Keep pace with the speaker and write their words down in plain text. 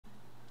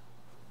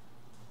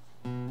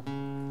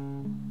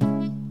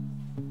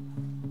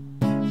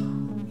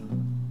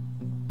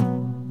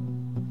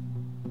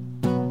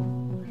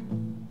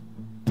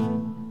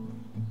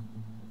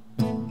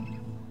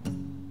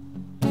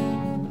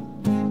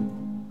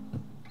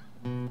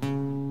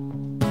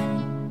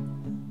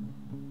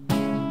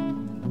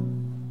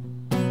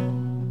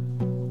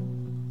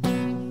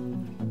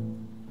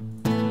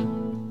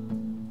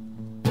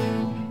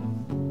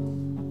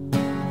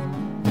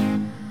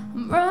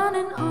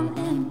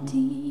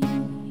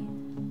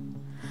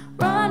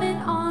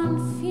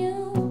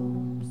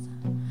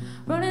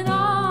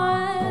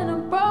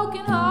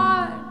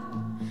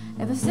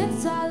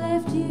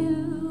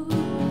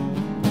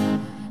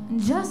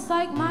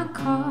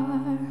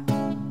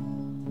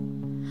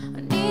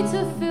need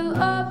to fill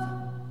up.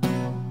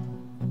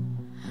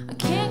 I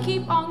can't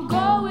keep on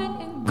going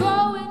and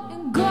going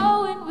and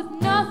going with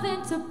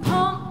nothing to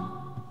pump.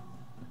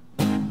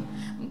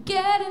 I'm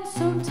getting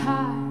so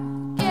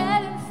tired,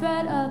 getting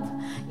fed up.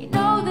 You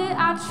know that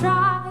I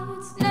try,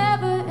 it's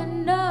never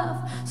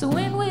enough. So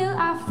when will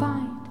I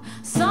find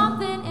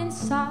something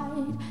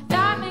inside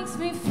that makes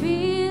me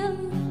feel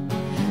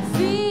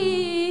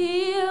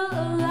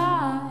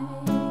alive?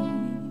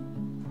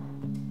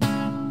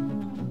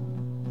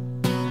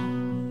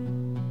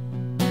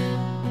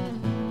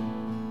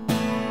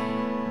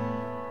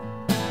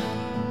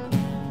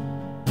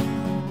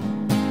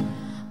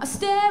 I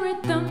stare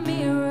at the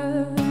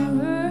mirror,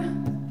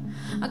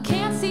 I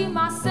can't see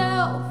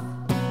myself.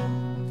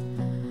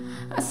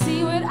 I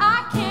see what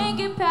I can't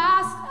get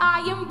past. I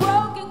am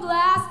broken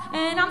glass,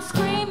 and I'm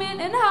screaming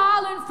and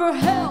hollering for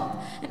help,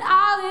 and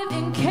I live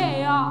in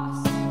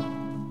chaos.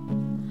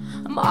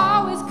 I'm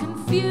always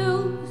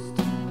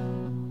confused.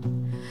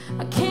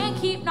 I can't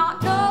keep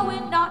not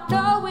knowing, not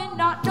knowing,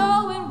 not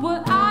knowing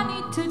what I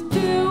need to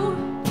do.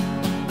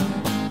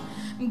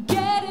 I'm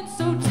getting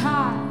so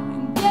tired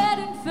and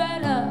getting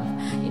fed up.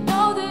 You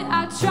know that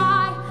I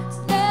try, it's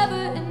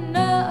never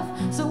enough.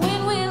 So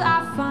when will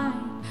I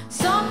find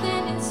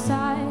something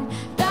inside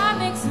that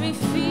makes me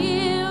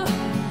feel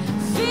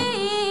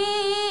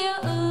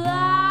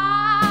alive?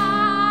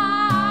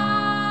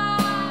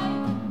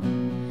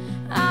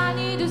 I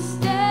need to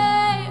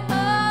stay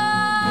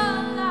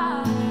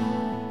alive.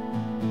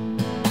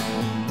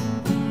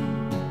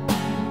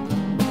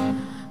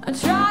 I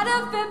try to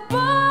fit